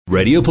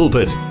Radio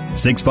Pulpit,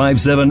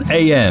 657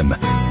 AM.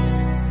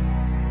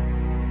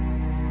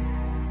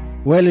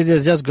 Well, it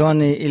has just gone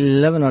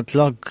 11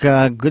 o'clock.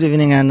 Good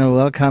evening and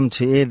welcome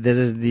to it. This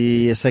is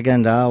the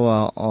second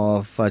hour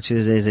of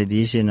Tuesday's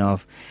edition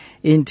of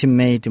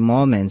Intimate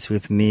Moments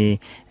with me,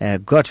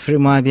 Godfrey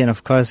Mwabi, and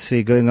of course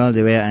we're going all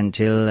the way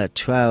until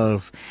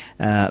 12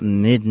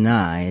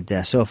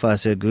 midnight. So far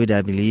so good,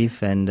 I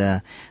believe,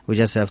 and we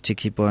just have to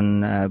keep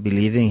on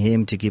believing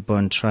Him, to keep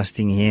on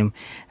trusting Him.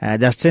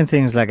 There's 10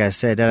 things, like I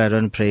said, that I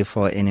don't pray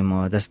for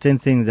anymore. There's 10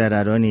 things that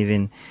I don't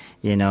even,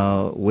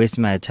 waste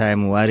my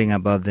time worrying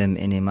about them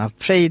anymore. I've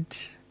prayed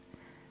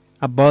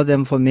about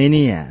them for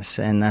many years,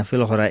 and I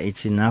feel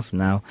it's enough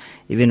now.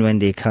 Even when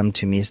they come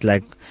to me, it's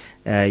like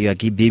you are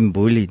being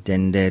bullied,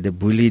 and the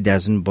bully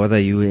doesn't bother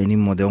you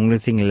anymore. The only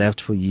thing left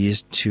for you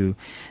is to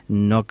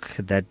knock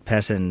that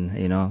person,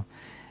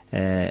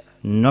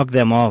 knock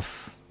them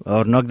off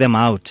or knock them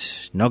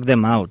out. Knock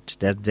them out.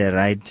 That's the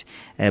right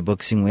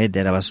boxing word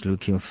that I was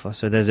looking for.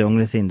 So that's the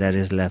only thing that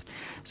is left.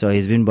 So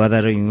he's been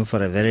bothering you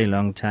for a very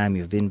long time.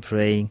 You've been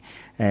praying.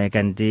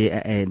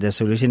 The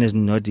solution is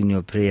not in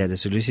your prayer. The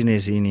solution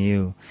is in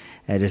you.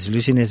 The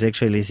solution is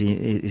actually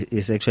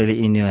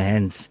in your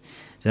hands.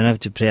 You don't have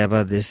to pray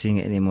about this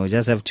thing anymore. You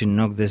just have to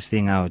knock this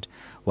thing out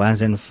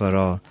once and for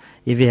all.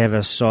 If you have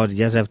a sword, you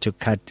just have to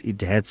cut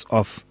its heads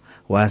off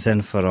once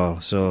and for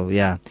all. So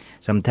yeah,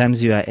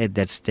 sometimes you are at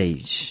that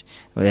stage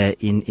where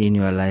in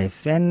your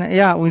life, and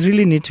yeah, we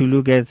really need to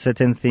look at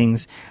certain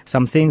things.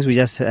 Some things we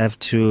just have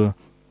to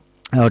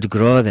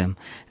outgrow them.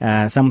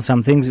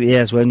 Some things,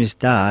 yes, when we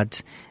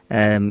start,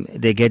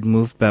 they get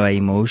moved by our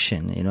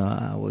emotion.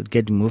 I would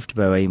get moved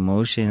by our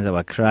emotions,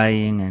 our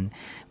crying, and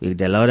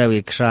the louder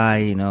we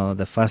cry,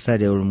 the faster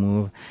they will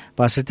move.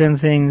 But certain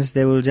things,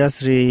 they will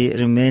just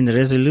remain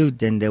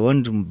resolute and they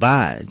won't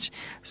budge.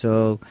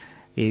 So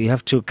you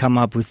have to come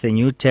up with a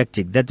new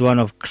tactic. That one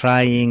of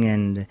crying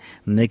and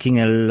making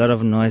a lot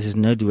of noise is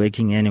not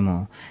working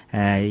anymore.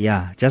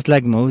 Just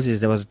like Moses,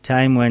 there was a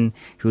time when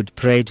he would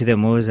pray to the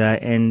Moses,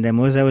 and the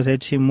Moses would say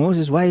to him,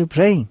 Moses, why are you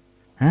praying?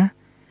 Huh?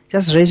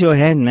 Just raise your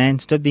hand, man.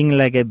 Stop being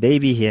like a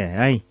baby here.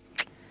 Aye.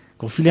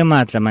 Go feel your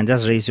matla, man.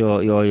 Just raise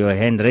your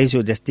hand. Raise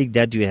the stick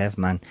that you have,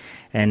 man.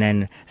 And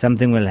then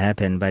something will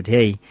happen. But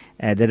hey,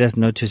 that is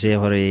not to say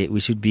we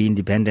should be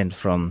independent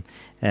from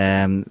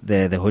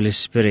the Holy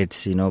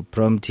Spirit's,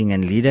 prompting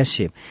and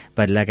leadership.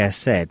 But like I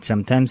said,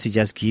 sometimes He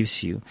just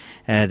gives you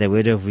the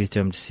word of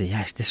wisdom to say,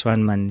 yes, this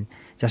one, man,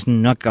 just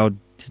knock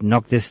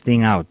this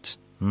thing out.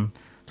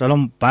 Well,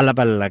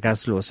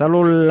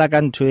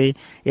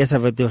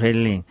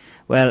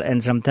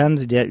 and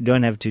sometimes you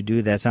don't have to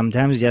do that.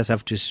 Sometimes you just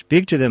have to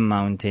speak to the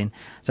mountain.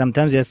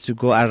 Sometimes you have to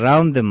go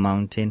around the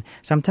mountain.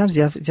 Sometimes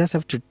you just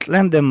have to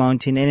climb the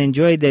mountain and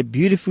enjoy the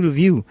beautiful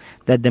view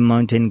that the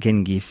mountain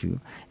can give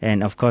you.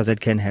 And of course, that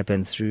can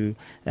happen through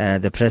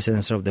the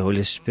presence of the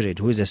Holy Spirit,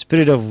 who is the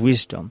Spirit of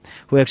wisdom,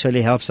 who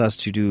actually helps us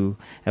to do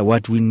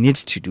what we need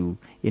to do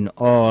in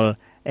all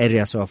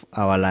areas of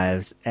our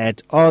lives at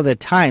all the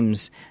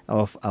times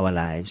of our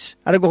lives.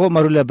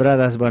 Marula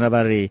brothers,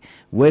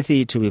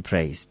 worthy to be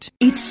praised.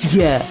 It's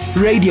here.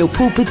 Radio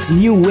Pulpit's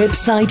new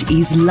website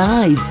is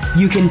live.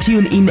 You can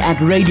tune in at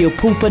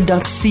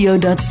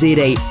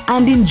radiopulpit.co.za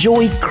and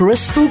enjoy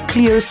crystal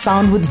clear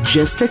sound with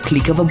just a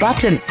click of a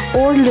button,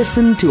 or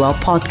listen to our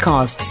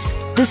podcasts.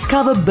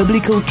 Discover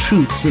biblical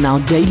truths in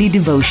our daily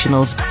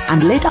devotionals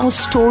and let our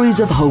stories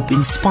of hope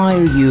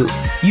inspire you.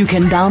 You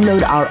can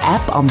download our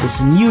app on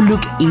this new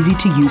look,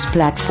 easy-to-use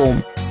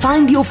platform.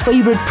 Find your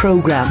favorite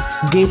program,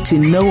 get to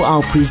know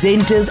our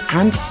presenters,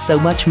 and so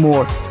much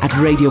more at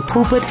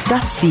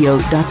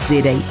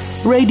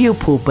radiopulpit.co.za. Radio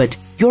Pulpit,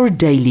 your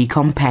daily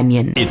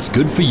companion. It's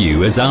good for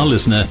you as our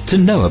listener to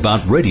know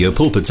about Radio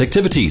Pulpit's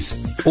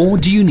activities. Or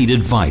do you need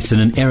advice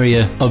in an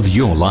area of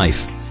your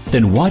life?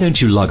 Then why don't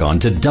you log on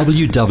to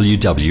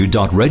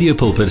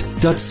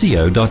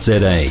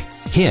www.radiopulpit.co.za.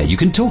 Here you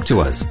can talk to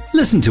us,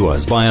 listen to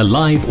us via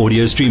live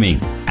audio streaming,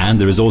 and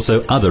there is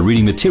also other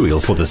reading material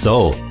for the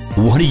soul.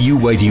 What are you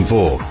waiting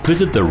for?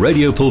 Visit the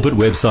Radio Pulpit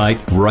website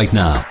right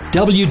now,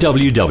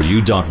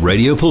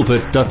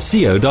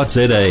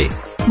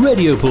 www.radiopulpit.co.za.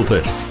 Radio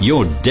Pulpit,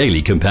 your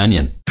daily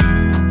companion.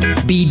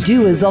 Be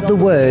doers of the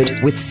word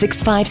with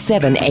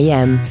 657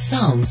 AM.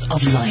 Sounds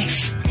of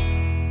Life.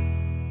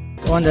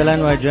 On the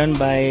line, we're joined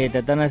by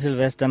Tatana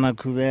Sylvester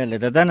Makubele.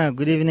 Tatana,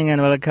 good evening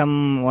and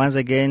welcome once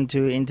again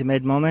to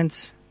Intimate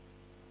Moments.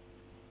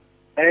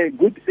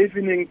 Good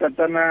evening,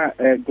 Tatana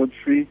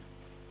Godfrey,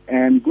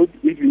 and good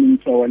evening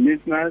to our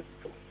listeners.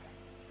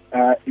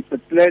 It's a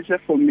pleasure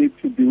for me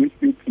to be with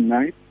you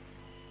tonight,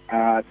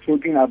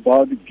 talking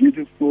about the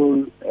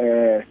beautiful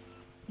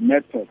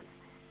method.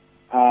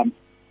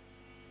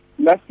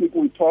 Last week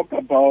we talked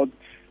about,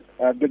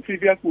 the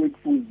previous week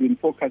we've been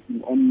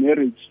focusing on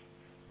marriage.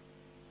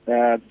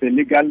 The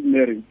legal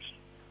marriage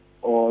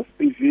or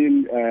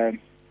civil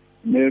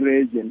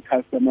marriage and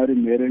customary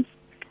marriage.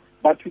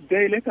 But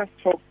today, let us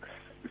talk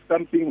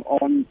something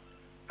on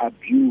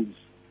abuse.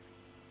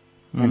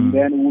 And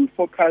then we'll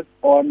focus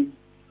on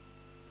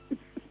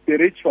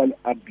spiritual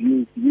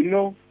abuse.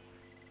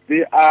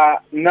 there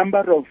are a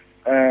number of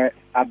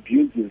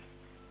abuses.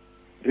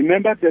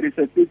 Remember, there is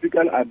a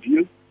physical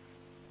abuse,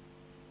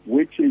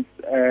 which is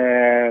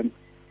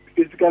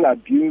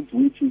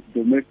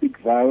domestic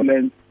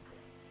violence,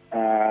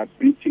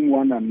 beating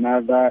one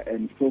another,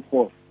 and so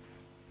forth.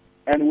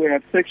 And we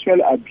have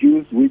sexual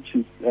abuse, which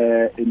is,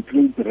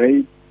 includes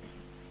rape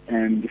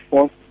and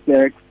forced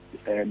sex,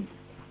 and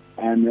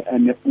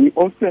we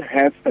also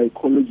have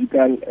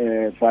psychological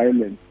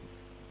violence,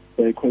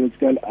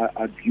 psychological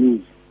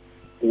abuse,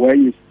 where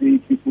you see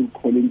people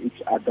calling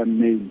each other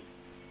names.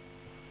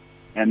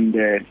 And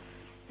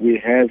we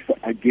have,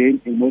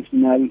 again,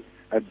 emotional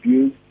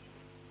abuse,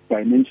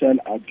 financial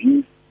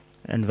abuse.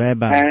 And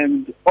verbal.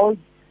 And all,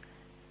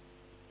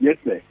 yes,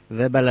 sir.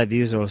 Verbal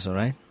abuse also,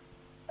 right?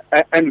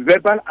 And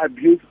verbal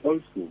abuse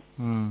also.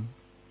 Mm.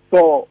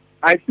 So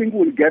I think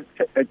we'll get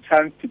a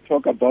chance to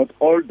talk about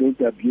all those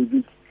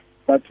abuses.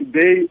 But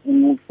today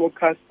we will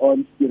focus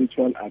on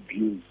spiritual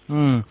abuse.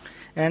 Mm.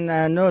 And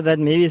I know that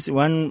maybe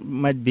one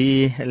might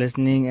be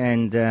listening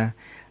and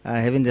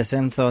having the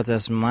same thoughts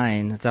as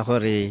mine.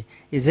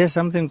 Is there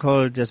something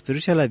called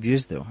spiritual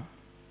abuse, though?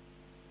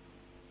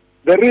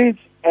 There is,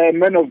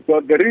 man of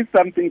God, there is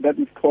something that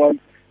is called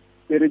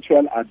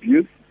spiritual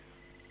abuse.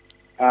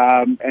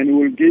 And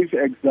we'll give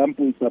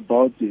examples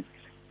about it.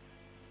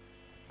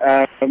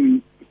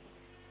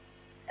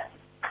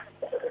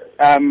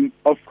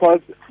 Of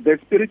course, the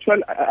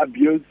spiritual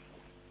abuse,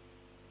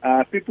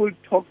 people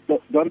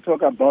don't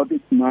talk about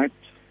it much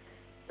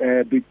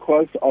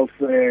because of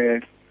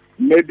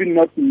maybe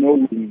not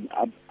knowing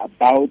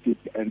about it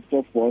and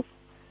so forth.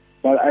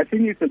 But I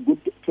think it's a good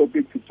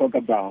topic to talk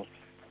about.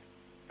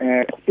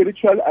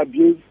 Spiritual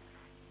abuse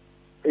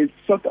is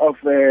sort of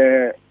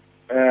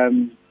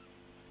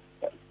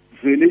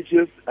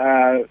religious,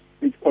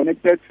 it's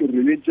connected to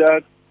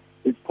religious,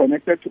 it's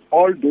connected to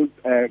all those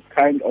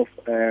kind of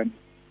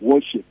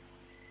worship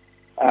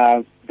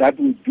that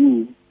we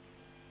do.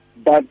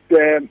 But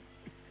the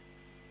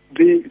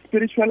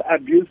spiritual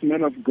abuse,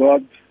 man of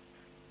God,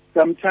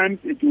 sometimes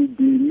it will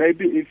be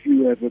maybe if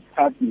you have a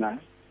partner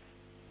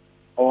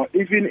or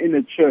even in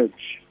a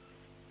church,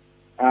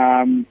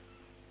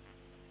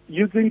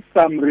 using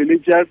some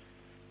religious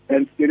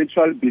and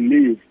spiritual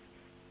beliefs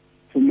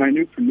to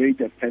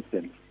manipulate a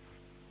person.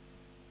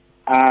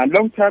 A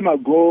long time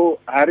ago,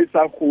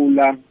 Harisa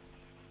Kula,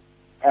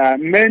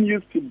 men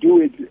used to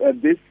do it,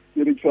 this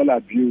spiritual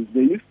abuse.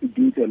 They used to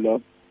do it a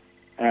lot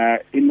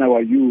in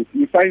our youth.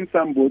 You find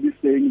somebody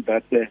saying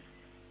that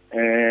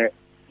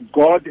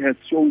God has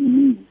shown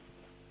me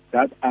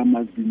that I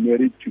must be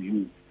married to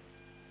you.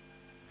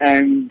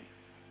 And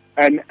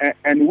with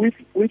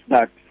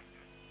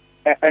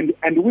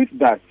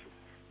that,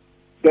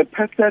 the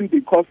person,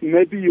 because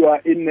maybe you are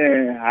in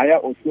a higher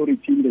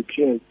authority in the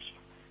church,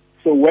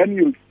 so when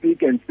you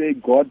speak and say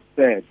God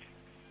said,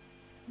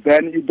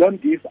 then you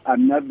don't give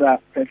another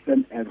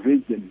person a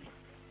reasoning,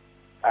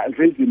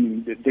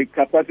 the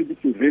capacity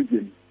to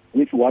reason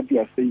with what you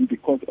are saying,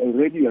 because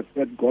already you have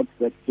said God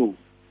said so.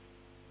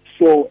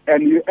 So,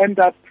 and you end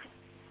up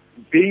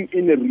being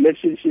in a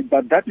relationship,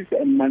 but that is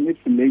a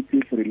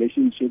manipulative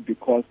relationship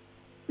because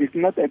it's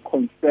not a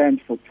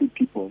consent for two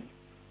people,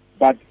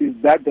 but is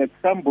that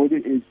somebody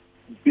is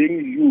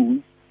being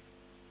used,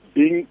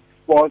 being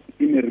forced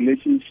in a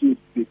relationship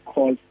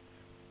because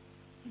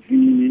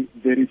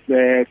there is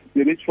a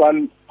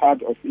spiritual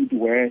part of it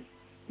where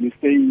you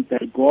say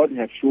that God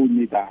has shown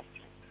me that.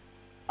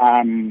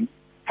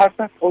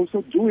 Pastors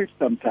also do it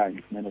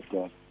sometimes, man of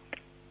God.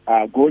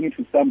 Going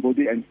to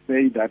somebody and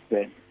say that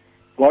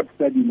God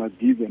said you must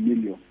give $1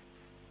 million.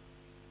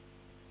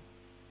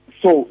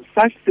 So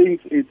such things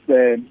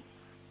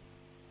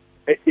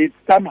it's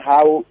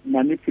somehow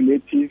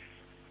manipulative.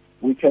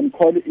 We can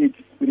call it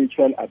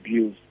spiritual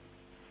abuse.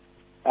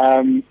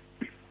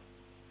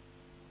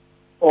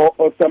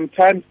 Or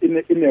sometimes in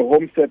a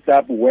home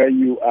setup where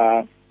you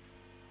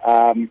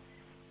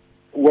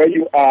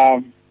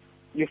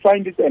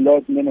find it a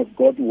lot, men of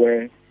God,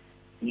 where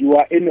you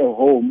are in a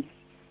home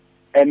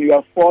and you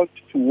are forced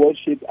to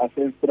worship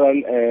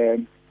ancestral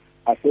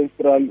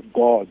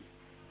gods,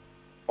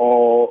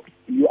 or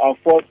you are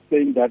forced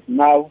saying that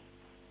now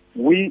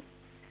we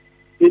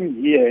in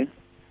here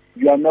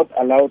you are not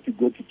allowed to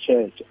go to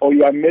church, or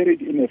you are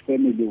married in a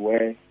family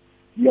where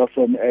you are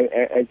from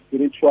a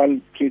spiritual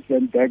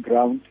Christian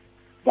background,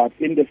 but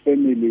in the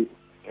family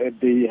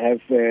they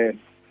have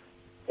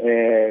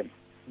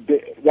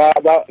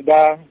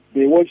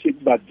they worship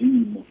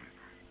Badim,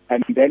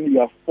 and then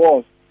you are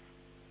forced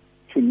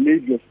to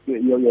live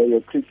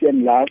your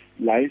Christian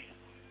life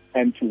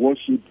and to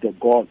worship the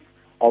God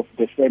of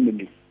the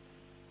family.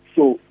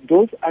 So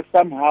those are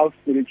somehow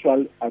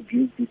spiritual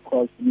abuse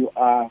because you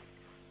are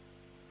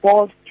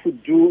forced to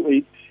do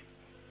it.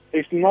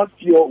 It's not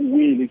your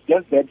will, it's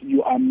just that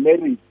you are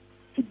married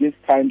to this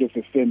kind of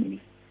a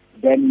family.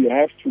 Then you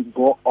have to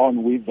go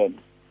on with them.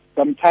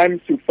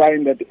 Sometimes you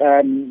find that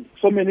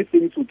so many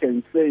things we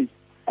can say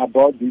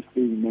about this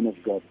thing, man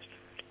of God.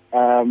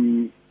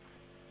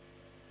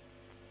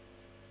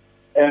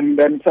 And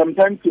then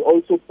sometimes you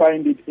also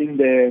find it in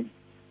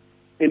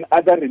in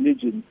other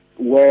religions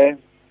where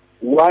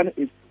one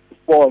is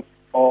forced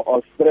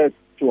or stressed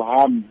to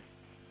harm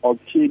or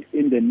kill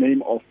in the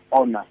name of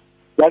honor.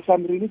 There are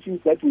some religions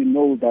that we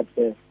know that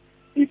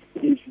if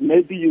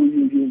maybe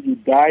you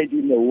died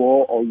in a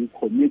war or you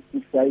commit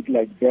suicide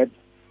like that,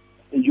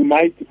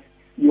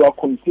 you are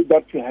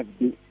considered to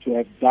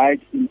have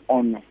died in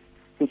honor.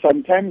 So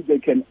sometimes they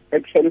can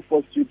actually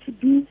force you to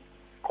do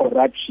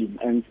corruption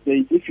and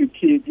say if you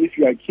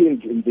are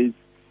killed in this,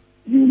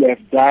 you will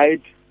have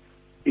died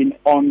in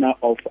honor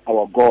of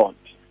our God.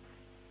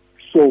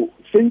 So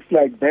things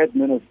like that,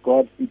 man of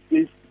God, it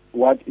is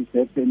what is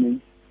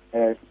happening,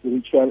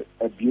 spiritual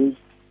abuse.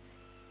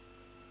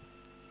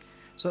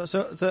 So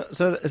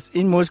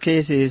in most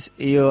cases,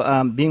 you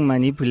are being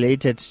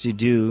manipulated to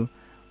do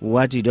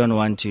what you don't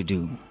want to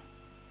do.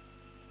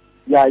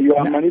 Yeah, you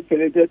are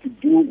manipulated to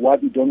do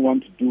what you don't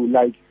want to do,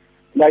 like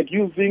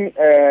using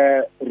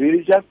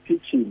religious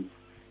teaching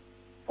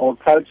or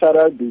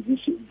cultural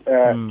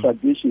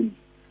tradition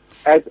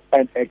as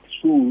an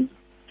excuse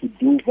to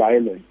do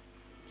violence,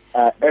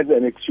 as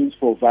an excuse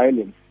for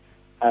violence.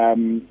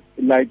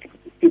 Like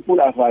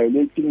people are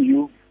violating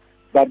you,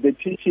 but the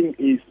teaching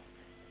is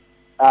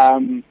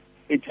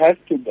it has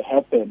to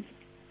happen.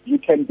 You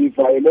can be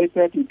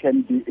violated, you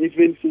can be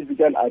even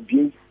physical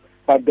abuse,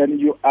 but then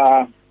you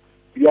are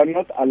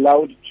not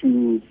allowed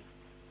to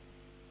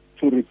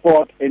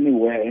report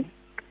anywhere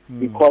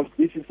because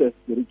this is a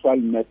spiritual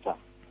matter.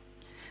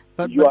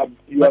 But you are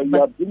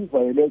being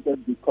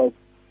violated because.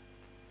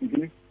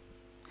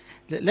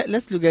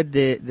 Let's look at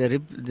the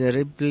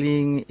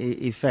rippling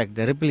effect,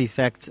 the ripple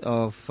effect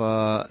of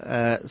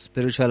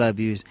spiritual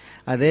abuse.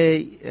 Are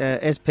they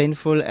as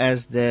painful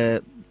as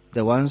the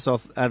ones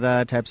of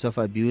other types of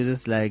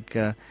abuses like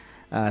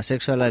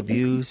sexual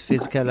abuse,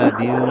 physical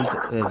abuse,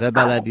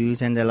 verbal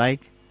abuse, and the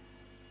like?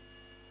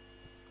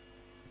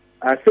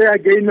 Say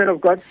again, man of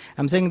God.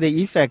 I'm saying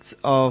the effects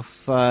of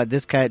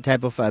this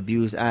type of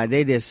abuse, are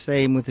they the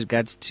same with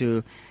regards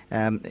to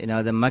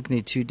the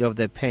magnitude of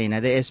the pain?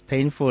 Are they as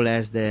painful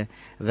as the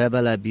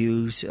verbal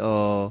abuse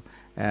or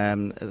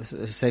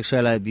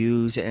sexual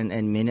abuse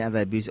and many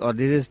other abuse? Or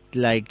this is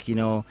like,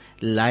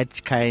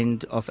 light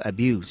kind of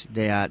abuse?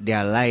 They are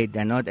light,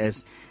 they're not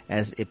as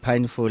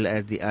painful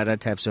as the other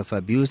types of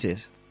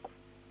abuses?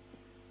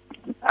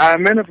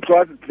 Men of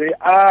God, they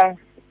are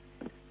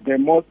the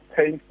most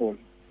painful.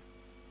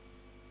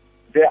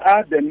 They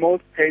are the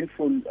most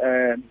painful.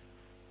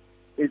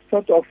 It's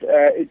sort of,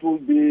 it's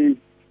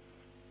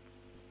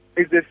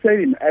the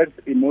same as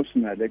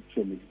emotional,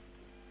 actually.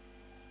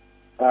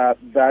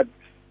 That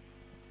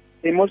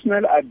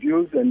emotional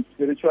abuse and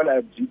spiritual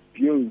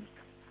abuse,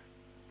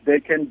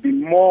 they can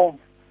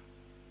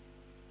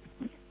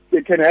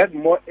have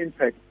more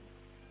impact,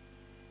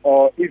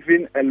 or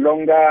even a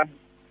longer,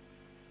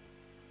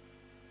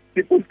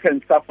 people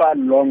can suffer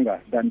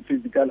longer than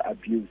physical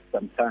abuse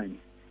sometimes.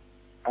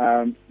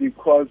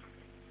 Because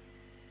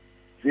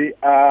there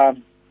are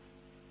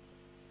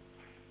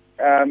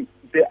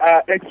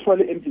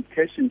actually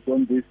implications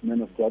on this,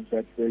 man of God,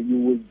 that you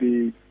will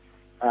be,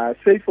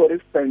 say for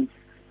instance,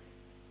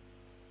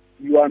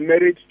 you are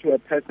married to a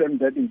person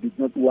that you did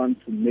not want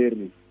to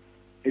marry.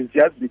 It's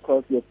just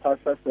because your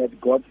pastor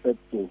said, God said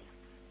so.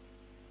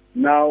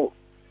 Now,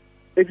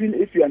 even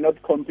if you are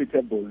not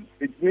compatible,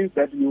 it means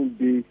that you'll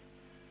be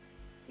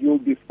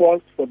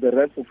forced for the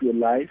rest of your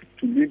life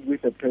to live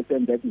with a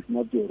person that is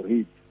not your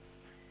reed,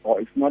 or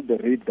it's not the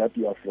reed that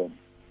you are from.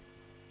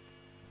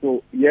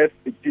 So yes,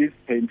 it is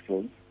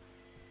painful.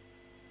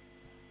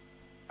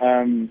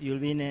 You'll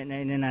be in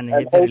an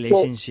unhappy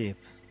relationship.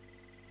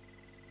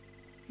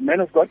 Man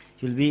of God?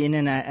 You'll be in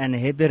an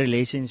unhappy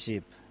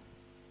relationship.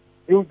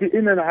 You'll be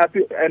in an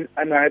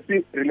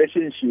unhappy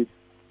relationship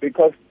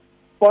because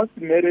forced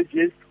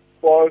marriages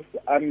falls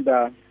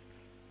under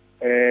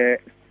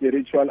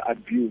spiritual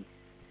abuse.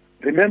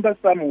 Remember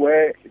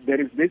somewhere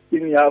there is this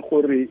thing,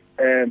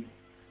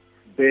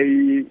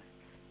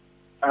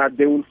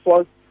 they will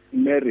force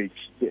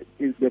marriage.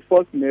 The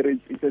forced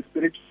marriage is a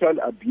spiritual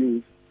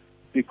abuse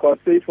because,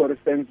 say for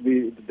instance,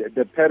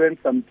 the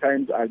parents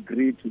sometimes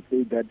agree to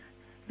say that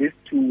these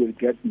two will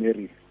get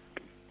married.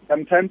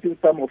 Sometimes in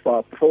some of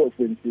our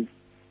provinces,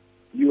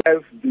 you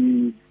have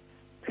the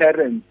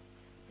parents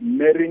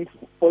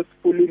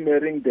forcefully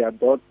marrying their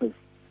daughters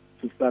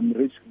to some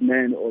rich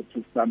men or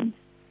to some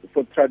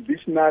for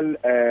traditional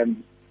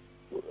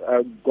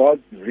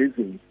God's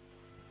reasons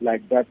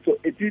like that. So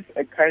it is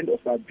a kind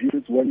of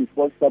abuse when you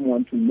force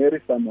someone to marry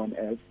someone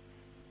else,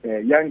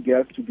 young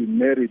girls to be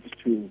married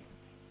to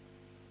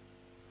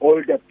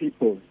older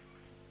people,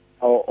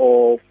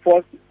 or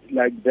force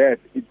like that.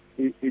 It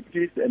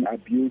is an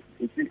abuse.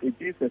 It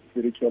is a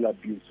spiritual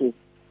abuse. So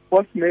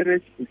forced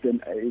marriage it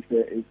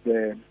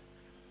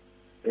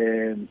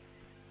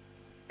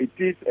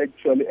is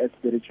actually a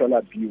spiritual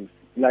abuse.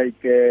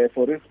 Like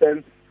for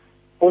instance,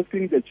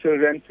 forcing the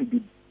children to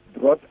be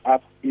brought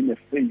up in a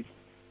faith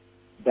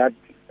that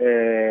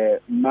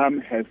mom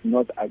has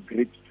not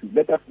agreed to.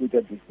 Let us look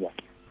at this one.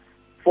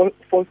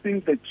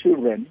 Forcing the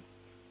children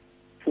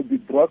to be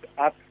brought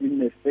up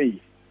in a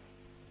faith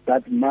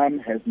that mom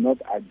has not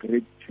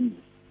agreed to.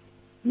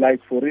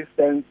 Like, for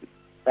instance,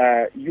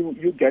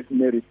 you get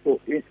married. So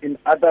in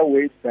other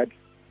ways,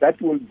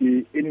 that will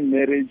be in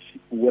marriage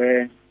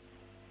where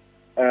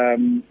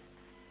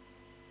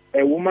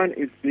a woman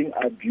is being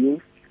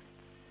abused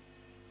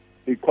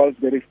because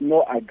there is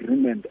no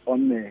agreement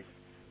on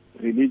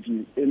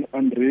religion,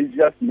 on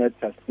religious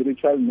matters,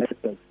 spiritual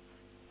matters.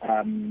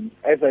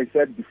 As I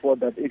said before,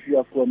 that if you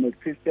are from a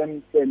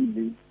Christian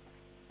family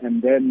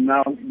and then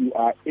now you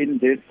are in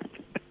this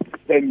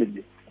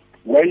family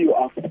where you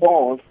are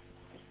forced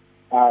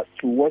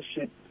to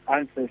worship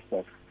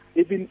ancestors,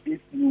 even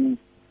if you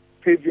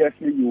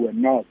previously you were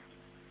not,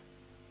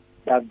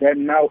 but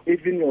then now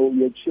even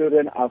your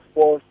children are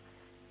forced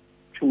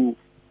to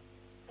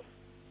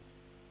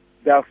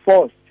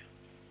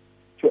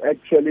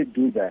actually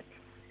do that.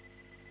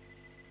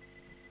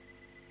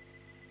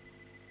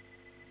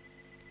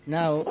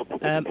 Now,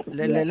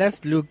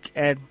 let's look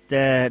at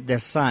the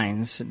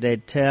signs, the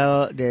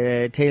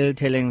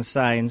telltale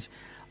signs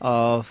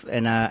of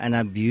an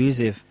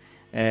abusive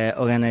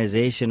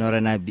organization or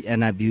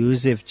an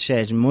abusive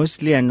church.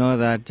 Mostly, I know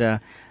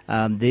that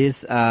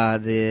these are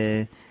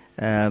they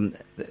are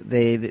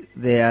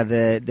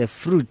the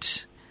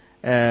fruit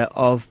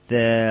of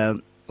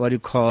the what you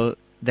call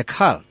the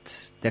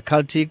cult, the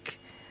cultic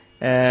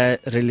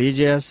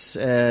religious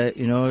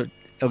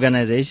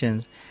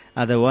organizations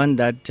are the one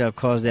that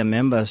cause their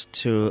members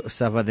to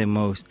suffer the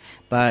most.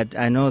 But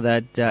I know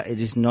that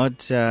it is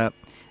not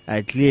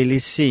clearly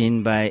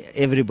seen by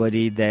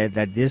everybody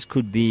that this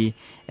could be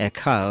a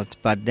cult.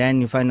 But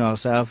then you find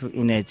yourself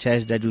in a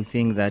church that you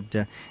think that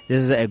this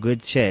is a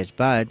good church,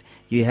 but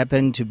you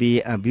happen to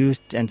be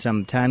abused and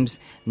sometimes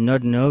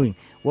not knowing.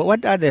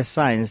 What are the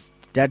signs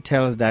that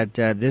tells that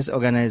this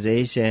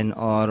organization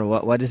or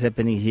what is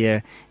happening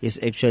here is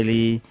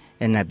actually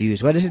an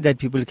abuse? What is it that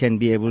people can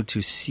be able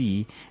to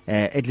see,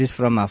 at least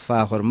from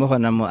afar, or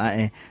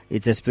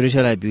it's a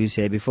spiritual abuse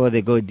here before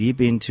they go deep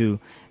into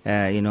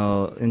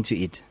into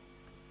it?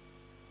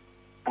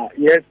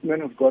 Yes,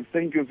 man of God,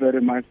 thank you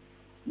very much.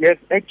 Yes,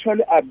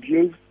 actually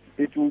abuse,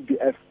 it will be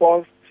a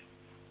forced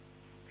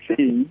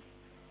thing.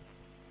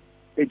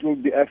 It will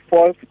be a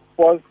forced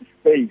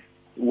space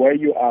where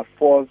you are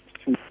forced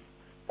to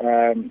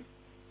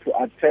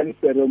attend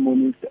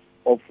ceremonies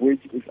of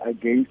which is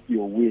against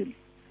your will.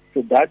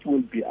 So that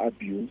will be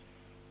abuse.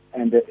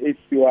 And if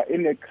you are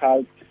in a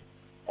cult,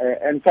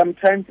 and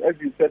sometimes, as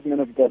you said, man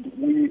of God,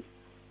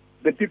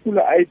 the people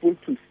are able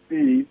to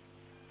see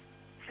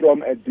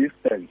from a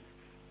distance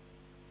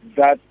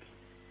that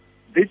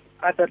these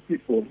other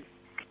people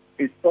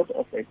is sort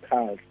of a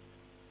cult.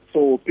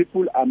 So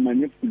people are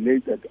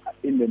manipulated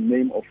in the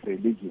name of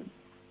religion.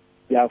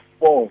 They are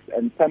forced,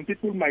 and some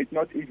people might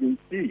not even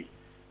see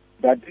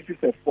that this is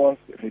a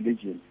forced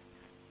religion.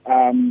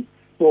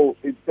 So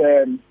it's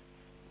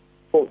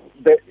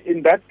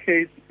in that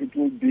case, it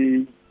will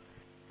be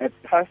a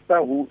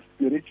pastor who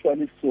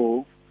spiritually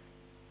so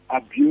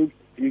abused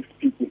his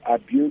people,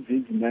 abused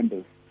his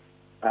members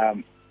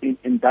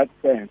in that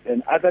sense,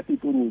 and other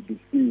people will be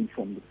seen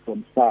from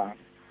far.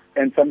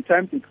 And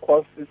sometimes it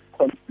causes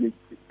conflict,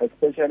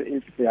 especially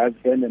if the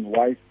husband and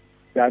wife,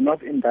 they are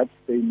not in that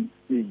same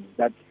thing,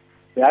 that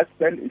the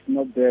husband is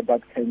not there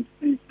but can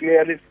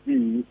clearly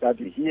see that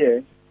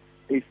here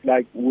it's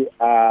like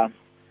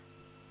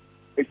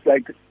it's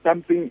like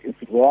something is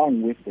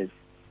wrong with this.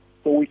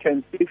 So we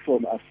can see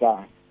from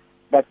afar.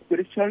 But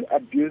spiritual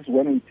abuse,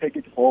 when we take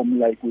it home,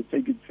 like we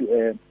take it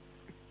to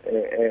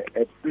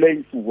a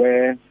place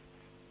where,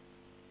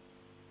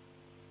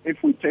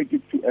 if we take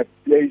it to a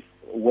place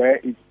where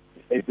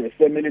it's a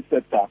family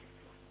setup,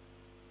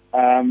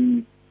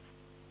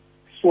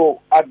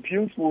 so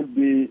abuse will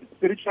be,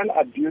 spiritual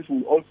abuse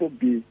will also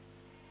be,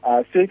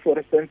 say for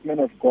instance, man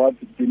of God,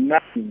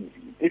 denying,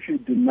 if you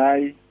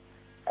deny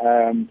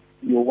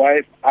your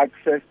wife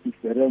access to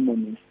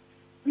ceremonies,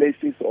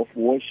 places of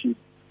worship,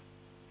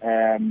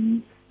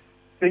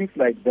 things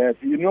like that.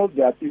 You know,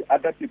 there are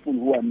other people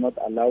who are not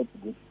allowed to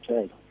go to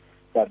church,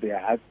 but their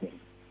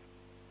husbands.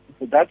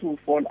 So that will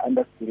fall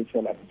under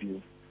spiritual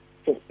abuse.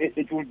 So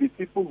it will be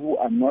people who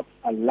are not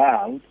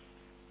allowed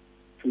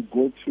to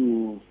go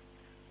to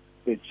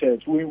the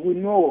church. We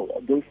know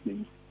those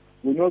things.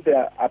 We know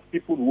there are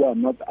people who are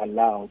not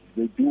allowed.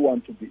 They do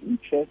want to be in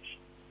church,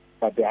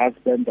 but the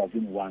husband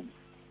doesn't want.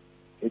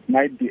 It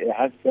might be a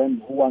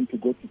husband who wants to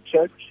go to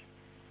church,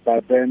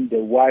 but then the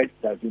wife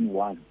doesn't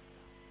want.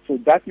 So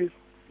that is,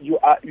 you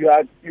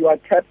are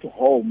kept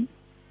home.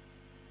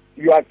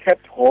 You are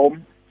kept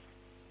home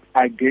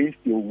against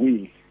your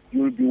will.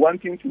 You will be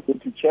wanting to go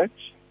to church,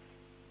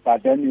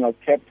 but then you are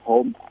kept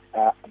home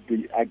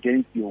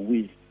against your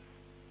will,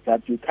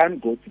 that you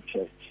can't go to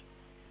church.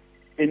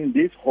 In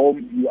this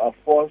home, you are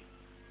forced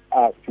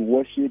to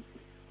worship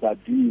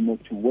Zadimo,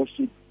 to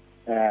worship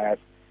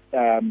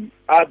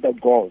other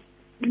gods.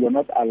 You are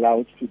not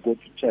allowed to go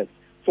to church.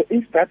 So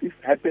if that is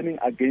happening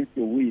against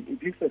your will, it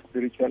is a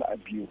spiritual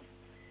abuse.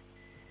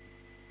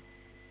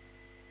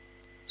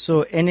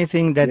 So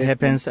anything that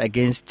happens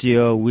against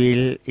your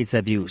will, it's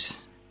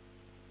abuse?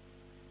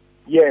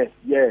 Yes,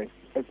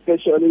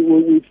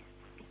 especially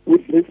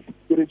with these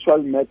spiritual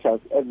matters,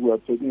 as we are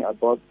talking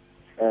about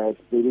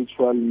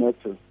spiritual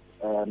matters.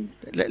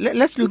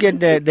 Let's look at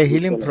the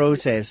healing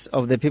process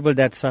of the people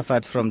that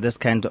suffered from this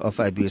kind of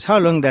abuse. How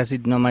long does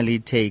it normally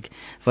take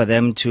for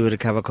them to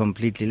recover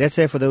completely? Let's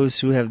say for those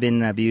who have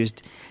been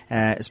abused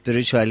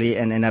spiritually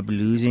and end up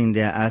losing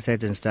their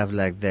assets and stuff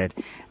like that.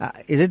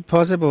 Is it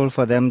possible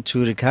for them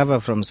to recover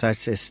from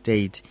such a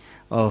state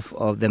of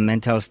the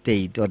mental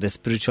state or the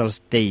spiritual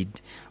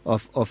state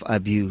of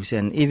abuse?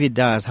 And if it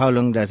does, how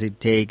long does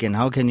it take, and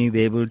how can you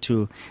be able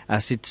to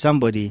assist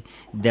somebody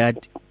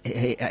that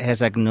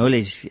has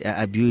acknowledged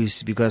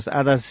abuse? Because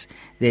others,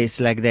 it's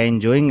like they're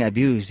enjoying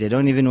abuse. They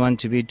don't even want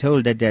to be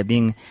told that they're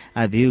being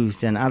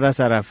abused, and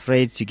others are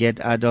afraid to get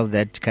out of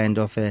that kind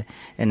of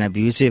an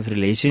abusive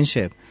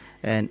relationship.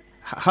 And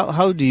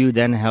how do you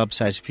then help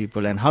such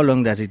people, and how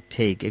long does it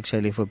take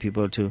actually for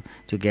people to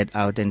get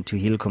out and to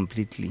heal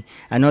completely?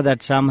 I know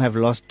that some have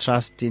lost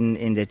trust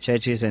in the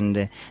churches and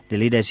the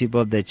leadership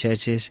of the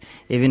churches.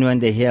 Even when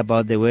they hear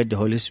about the word, the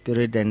Holy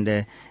Spirit and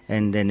the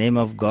name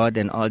of God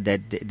and all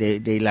that,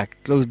 they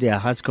like close their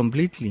hearts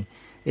completely.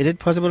 Is it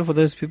possible for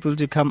those people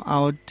to come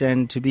out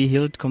and to be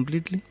healed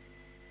completely?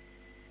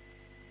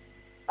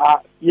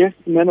 Yes,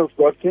 man of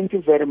God, thank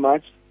you very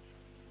much.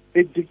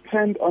 It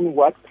depends on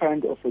what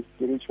kind of a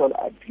spiritual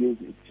abuse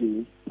it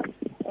is.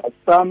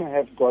 Some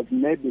have got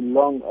maybe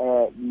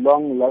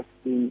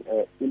long-lasting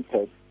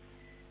impact,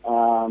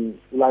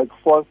 like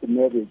forced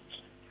marriage.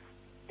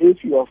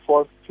 If you have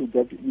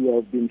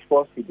been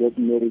forced to get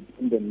married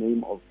in the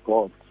name of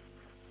God,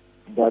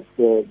 that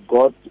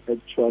God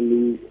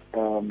actually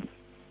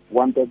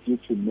wanted you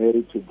to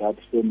marry to that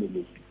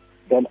family,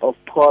 then of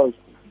course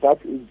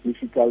that is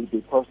difficult,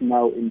 because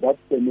now in that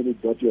family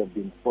that you have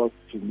been forced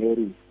to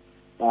marry,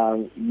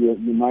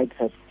 you might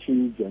have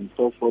kids and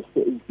so forth,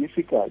 so it's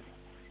difficult.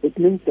 It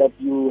means that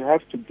you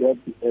have to get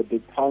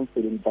the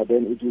counseling, but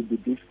then it will be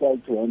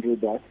difficult to handle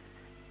that.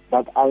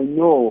 But I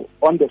know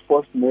on the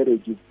forced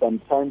marriages,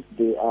 sometimes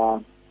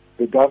the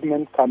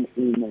government come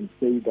in and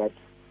say that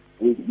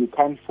you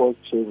can't force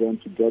children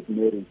to get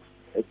married,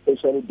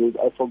 especially those,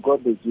 I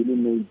forgot the Zulu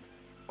name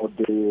or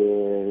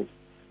the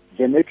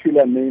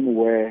vernacular name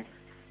where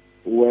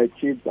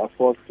kids are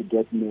forced to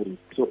get married.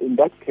 So in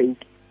that case,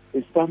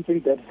 it's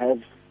something that has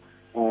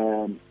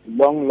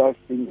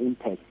long-lasting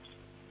impact.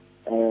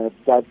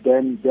 But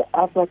then the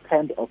other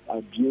kind of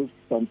abuse,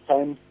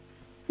 sometimes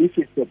if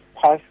it's a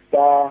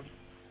pastor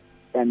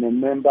and a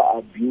member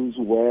abuse,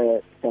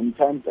 where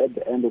sometimes at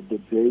the end of the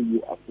day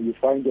you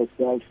find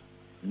yourself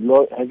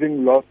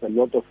having lost a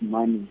lot of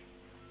money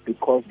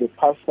because the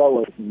pastor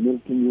was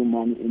milking you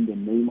money in the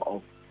name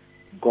of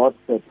God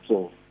said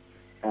so,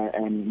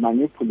 and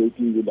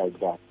manipulating you like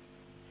that.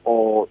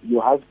 Or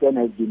your husband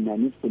has been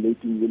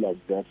manipulating you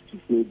like that to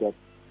say that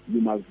you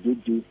must do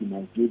this, you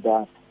must do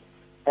that.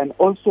 And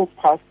also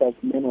pastors,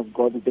 men of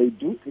God, they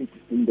do it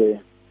in the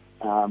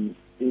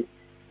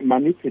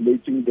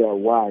manipulating their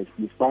wives.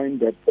 You find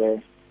that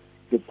the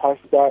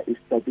pastor is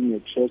starting a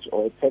church,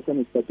 or a person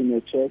is starting a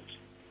church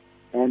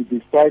and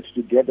decides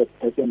to get a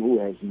person who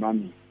has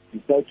money,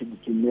 decides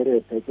to marry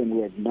a person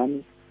who has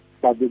money,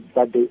 but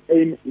the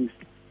aim is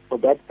for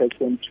that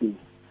person to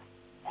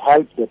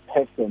help the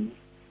person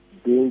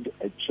build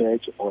a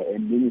church or a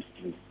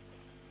ministry.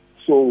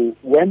 So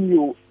when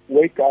you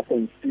wake up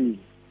and see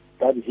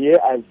that here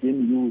I've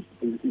been used,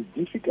 it's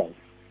difficult.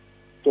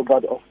 So,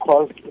 but of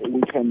course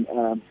we can.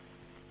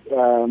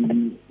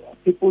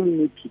 People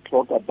need to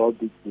talk about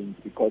these things,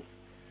 because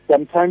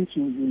sometimes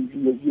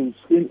you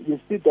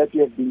see that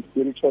you have been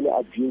spiritually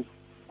abused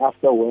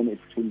after when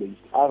it's too late,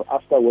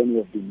 after when you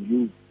have been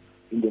used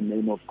in the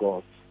name of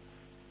God.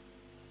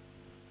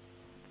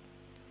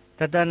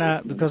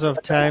 Tatana, because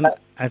of time,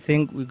 I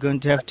think we're going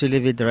to have to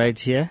leave it right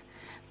here.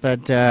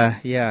 But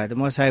the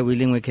Most High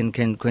willing, we can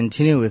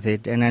continue with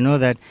it. And I know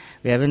that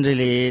we haven't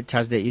really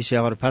touched the issue.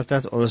 Our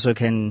pastors also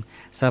can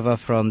suffer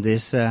from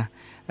this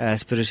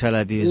spiritual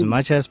abuse.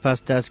 Much as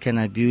pastors can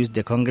abuse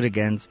the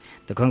congregants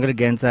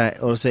are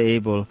also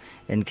able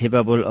and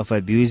capable of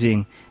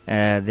abusing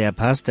their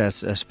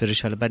pastors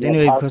spiritually. But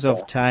anyway, because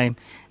of time,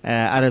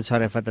 perhaps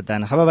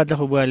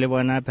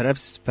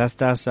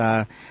pastors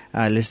are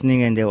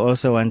listening, and they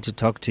also want to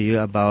talk to you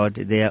about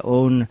their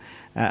own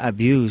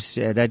abuse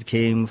that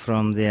came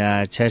from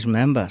their church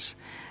members.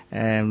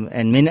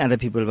 And many other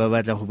people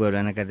about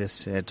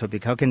this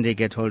topic. How can they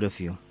get hold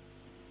of you?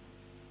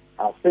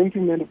 Thank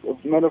you, man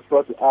of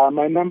God.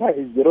 My number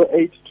is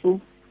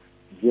 082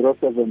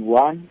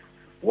 071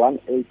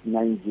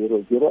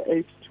 1890.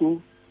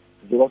 082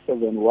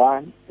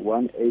 071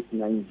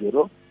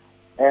 1890.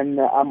 And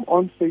I'm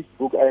on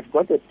Facebook. I've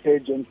got a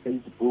page on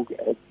Facebook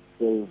at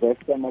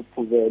Sylvester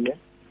Mapuvele.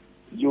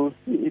 You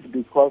see it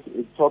because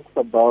it talks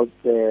about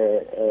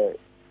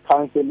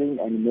counseling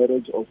and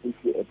marriage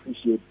officially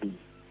appreciate this.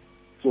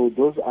 So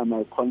those are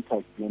my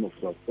contacts, man of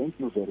God. Thank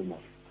you very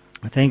much.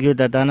 Thank you,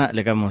 Tatana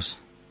Legamos.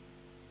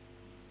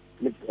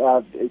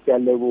 God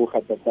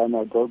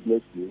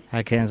bless you.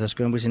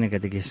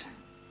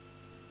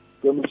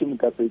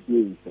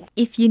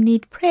 If you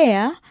need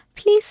prayer,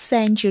 please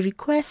send your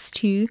request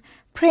to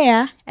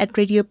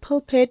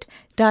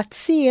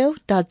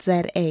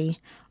prayer@radiopulpit.co.za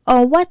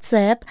or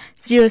WhatsApp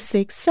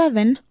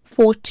 067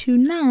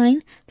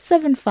 429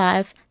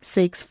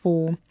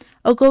 7564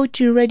 or go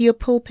to Radio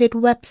Pulpit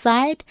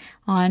website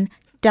on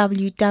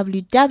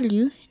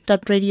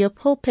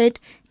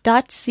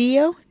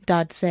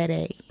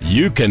www.radiopulpit.co.za.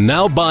 You can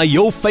now buy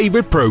your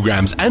favorite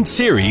programs and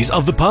series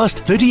of the past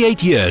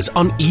 38 years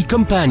on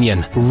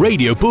eCompanion,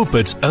 Radio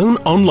Pulpit's own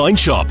online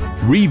shop.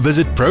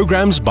 Revisit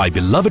programs by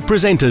beloved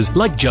presenters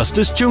like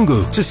Justice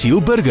Chungu,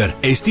 Cecile Burger,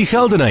 Esti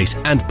Geldenhuys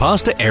and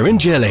Pastor Aaron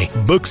Jelle.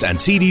 Books and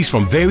CDs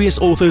from various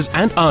authors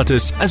and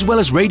artists, as well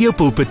as Radio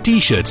Pulpit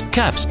t-shirts,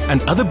 caps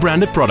and other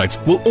branded products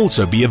will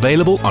also be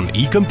available on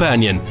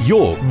eCompanion,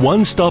 your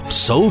one-stop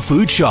soul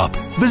food shop.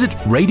 Visit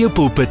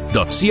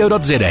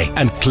radiopulpit.co.za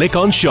and click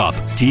on shop.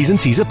 T's and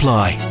C's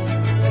apply.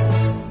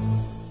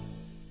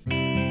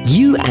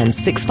 You and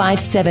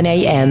 657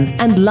 AM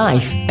and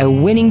life, a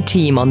winning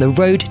team on the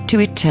road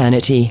to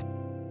eternity.